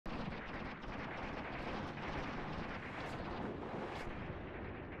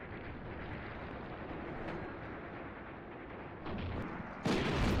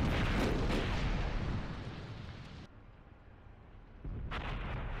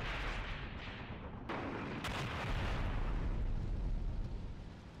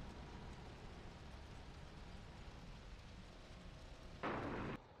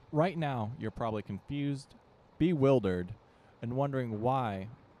Right now, you're probably confused, bewildered, and wondering why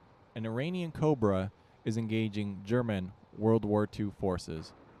an Iranian Cobra is engaging German World War II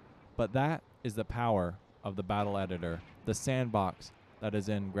forces. But that is the power of the battle editor, the sandbox that is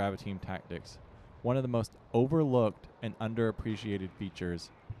in Graviteam Tactics, one of the most overlooked and underappreciated features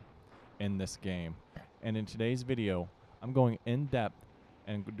in this game. And in today's video, I'm going in depth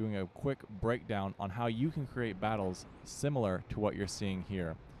and doing a quick breakdown on how you can create battles similar to what you're seeing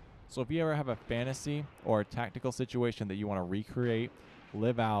here. So if you ever have a fantasy or a tactical situation that you want to recreate,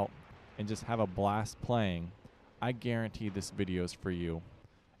 live out, and just have a blast playing, I guarantee this video is for you.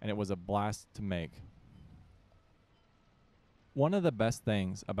 And it was a blast to make. One of the best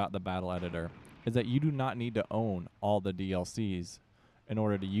things about the battle editor is that you do not need to own all the DLCs in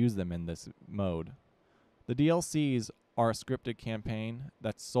order to use them in this mode. The DLCs are a scripted campaign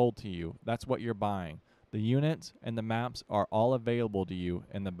that's sold to you. That's what you're buying. The units and the maps are all available to you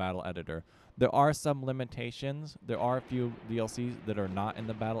in the battle editor. There are some limitations. There are a few DLCs that are not in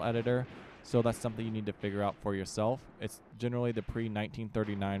the battle editor, so that's something you need to figure out for yourself. It's generally the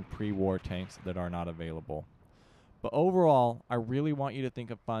pre-1939 pre-war tanks that are not available. But overall, I really want you to think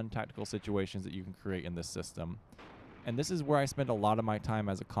of fun tactical situations that you can create in this system. And this is where I spend a lot of my time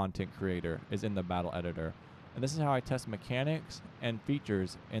as a content creator, is in the battle editor. And this is how I test mechanics and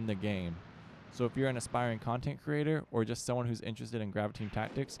features in the game. So if you're an aspiring content creator or just someone who's interested in Graviteam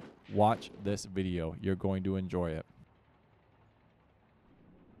Tactics, watch this video. You're going to enjoy it.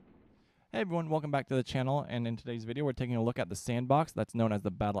 Hey everyone, welcome back to the channel, and in today's video we're taking a look at the sandbox that's known as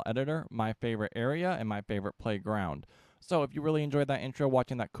the battle editor, my favorite area and my favorite playground. So if you really enjoyed that intro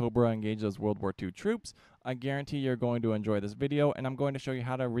watching that Cobra engage those World War II troops, I guarantee you're going to enjoy this video, and I'm going to show you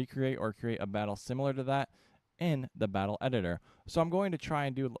how to recreate or create a battle similar to that in the battle editor. So I'm going to try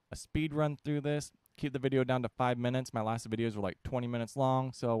and do a speed run through this, keep the video down to 5 minutes. My last videos were like 20 minutes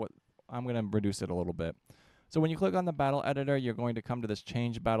long, so I'm going to reduce it a little bit. So when you click on the battle editor, you're going to come to this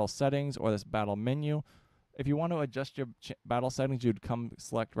change battle settings or this battle menu. If you want to adjust your battle settings, you'd come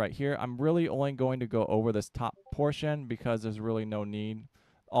select right here. I'm really only going to go over this top portion because there's really no need.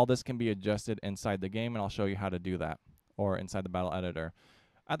 All this can be adjusted inside the game, and I'll show you how to do that, or inside the battle editor.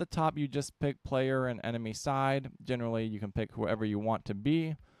 At the top, you just pick player and enemy side. Generally, you can pick whoever you want to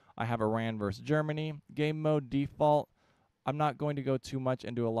be. I have Iran versus Germany. Game mode default. I'm not going to go too much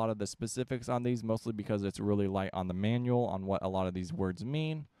into a lot of the specifics on these, mostly because it's really light on the manual on what a lot of these words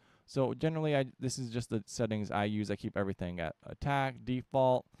mean. So generally, this is just the settings I use. I keep everything at attack,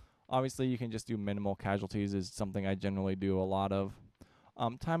 default. Obviously, you can just do minimal casualties is something I generally do a lot of.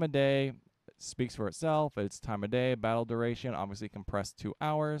 Time of day speaks for itself. It's time of day, battle duration, obviously compressed 2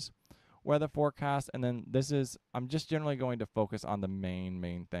 hours. Weather forecast, and then I'm just generally going to focus on the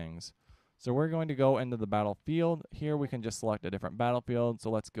main things. So we're going to go into the battlefield. Here we can just select a different battlefield.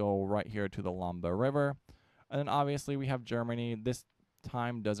 So let's go right here to the Lamba River. And then obviously we have Germany. This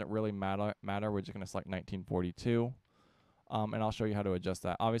time doesn't really matter. We're just going to select 1942. And I'll show you how to adjust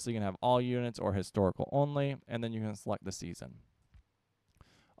that. Obviously you can have all units or historical only. And then you can select the season.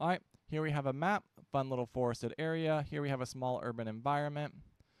 All right, here we have a map, fun little forested area. Here we have a small urban environment.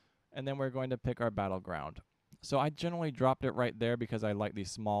 And then we're going to pick our battleground. So I generally dropped it right there because I like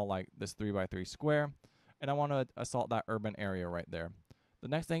these small, like this 3x3 square, and I want to assault that urban area right there. The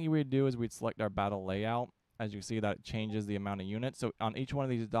next thing you would do is we'd select our battle layout. As you see, that changes the amount of units. So on each one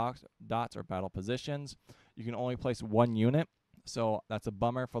of these dots or battle positions, you can only place 1 unit. So that's a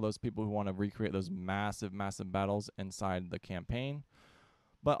bummer for those people who want to recreate those massive battles inside the campaign.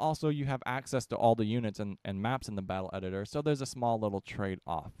 But also you have access to all the units and maps in the battle editor, so there's a small little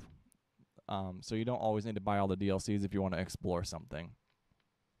trade-off. So you don't always need to buy all the DLCs if you want to explore something.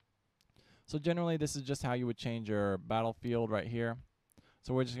 So generally, this is just how you would change your battlefield right here.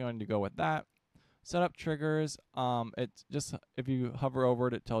 So we're just going to go with that. Set up triggers. It's just, if you hover over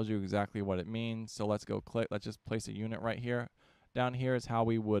it, it tells you exactly what it means. So let's go click. Let's just place a unit right here. Down here is how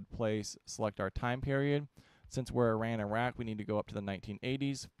we would select our time period. Since we're Iran, Iraq, we need to go up to the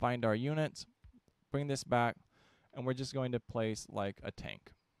 1980s, find our units, bring this back, and we're just going to place like a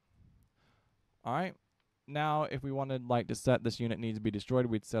tank. All right, now if we wanted like to set this unit needs to be destroyed,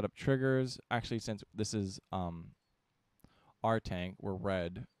 we'd set up triggers. Actually, since this is our tank, we're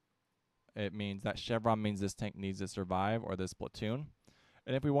red. It means that chevron means this tank needs to survive, or this platoon.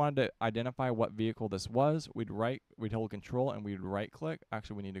 And if we wanted to identify what vehicle this was, we'd hold control and we'd right click.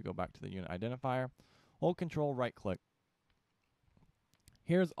 Actually, we need to go back to the unit identifier. Hold control, right click.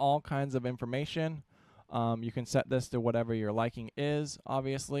 Here's all kinds of information. You can set this to whatever your liking is,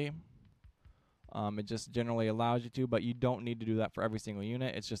 obviously. It just generally allows you to, but you don't need to do that for every single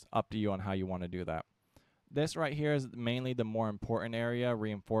unit. It's just up to you on how you want to do that. This right here is mainly the more important area,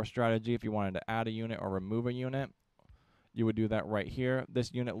 reinforce strategy. If you wanted to add a unit or remove a unit, you would do that right here.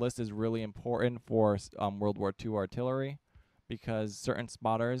 This unit list is really important for World War II artillery, because certain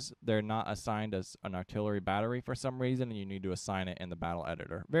spotters, they're not assigned as an artillery battery for some reason, and you need to assign it in the battle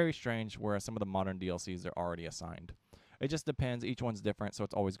editor. Very strange, whereas some of the modern DLCs are already assigned. It just depends. Each one's different, so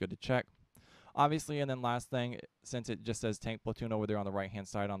it's always good to check. Obviously, and then last thing, since it just says tank platoon over there on the right-hand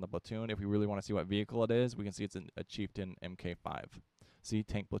side on the platoon, if we really want to see what vehicle it is, we can see it's a Chieftain MK5. See,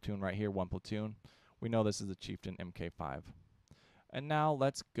 tank platoon right here, one platoon. We know this is a Chieftain MK5. And now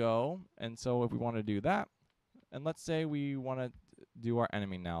let's go. And so if we want to do that, and let's say we want to do our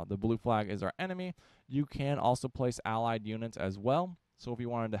enemy now. The blue flag is our enemy. You can also place allied units as well. So if you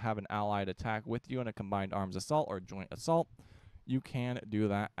wanted to have an allied attack with you in a combined arms assault or joint assault, you can do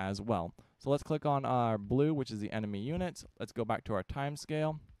that as well. So let's click on our blue, which is the enemy units. Let's go back to our time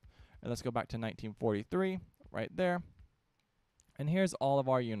scale. And let's go back to 1943, right there. And here's all of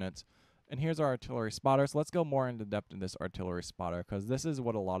our units. And here's our artillery spotter. So let's go more into depth in this artillery spotter, because this is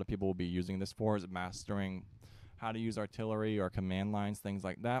what a lot of people will be using this for, is mastering how to use artillery or command lines, things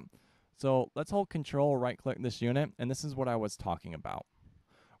like that. So let's hold control, right click this unit, and this is what I was talking about.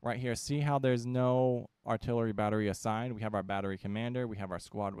 Right here, see how there's no artillery battery assigned? We have our battery commander, we have our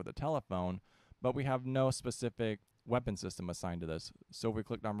squad with a telephone, but we have no specific weapon system assigned to this. So if we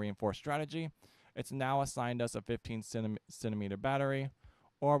clicked on reinforce strategy, it's now assigned us a 15 centimeter battery,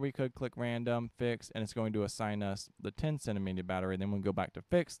 or we could click random, fix, and it's going to assign us the 10 centimeter battery. Then we'll go back to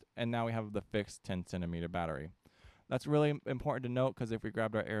fixed, and now we have the fixed 10 centimeter battery. That's really important to note, because if we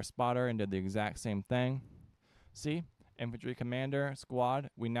grabbed our air spotter and did the exact same thing, see? Infantry commander, squad,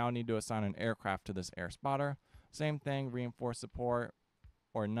 we now need to assign an aircraft to this air spotter. Same thing, reinforce support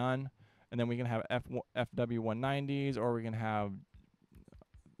or none. And then we can have FW-190s, or we can have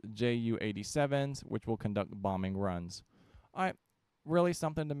JU-87s, which will conduct bombing runs. All right, really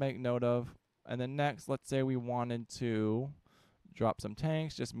something to make note of. And then next, let's say we wanted to drop some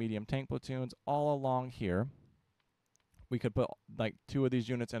tanks, just medium tank platoons all along here. We could put like 2 of these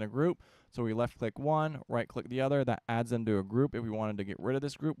units in a group. So we left click one, right click the other. That adds them to a group. If we wanted to get rid of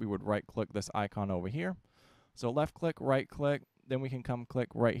this group, we would right click this icon over here. So left click, right click, then we can come click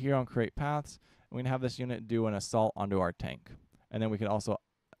right here on create paths. And we can have this unit do an assault onto our tank. And then we can also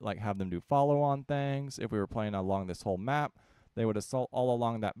like have them do follow on things. If we were playing along this whole map, they would assault all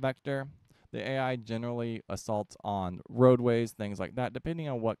along that vector. The AI generally assaults on roadways, things like that, depending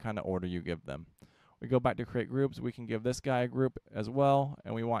on what kind of order you give them. We go back to create groups. We can give this guy a group as well,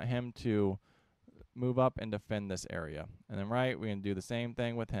 and we want him to move up and defend this area. And then we can do the same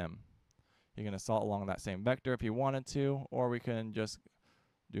thing with him. He can assault along that same vector if he wanted to, or we can just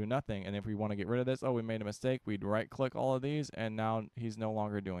do nothing. And if we want to get rid of this, oh, we made a mistake, we'd right click all of these, and now he's no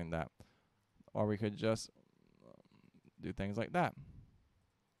longer doing that. Or we could just do things like that.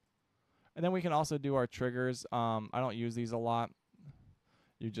 And then we can also do our triggers. I don't use these a lot.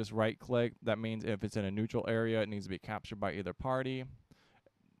 You just right click. That means if it's in a neutral area, it needs to be captured by either party.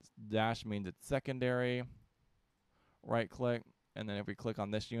 Dash means it's secondary. Right click. And then if we click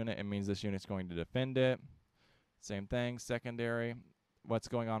on this unit, it means this unit's going to defend it. Same thing, secondary. What's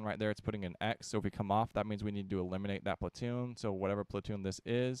going on right there, it's putting an X. So if we come off, that means we need to eliminate that platoon. So whatever platoon this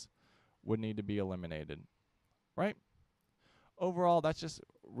is would need to be eliminated. Right? Overall, that's just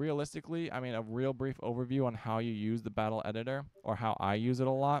realistically, I mean, a real brief overview on how you use the battle editor, or how I use it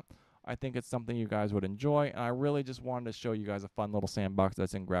a lot. I think it's something you guys would enjoy, and I really just wanted to show you guys a fun little sandbox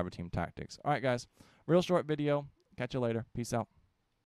that's in Graviteam Tactics. All right, guys, real short video. Catch you later. Peace out.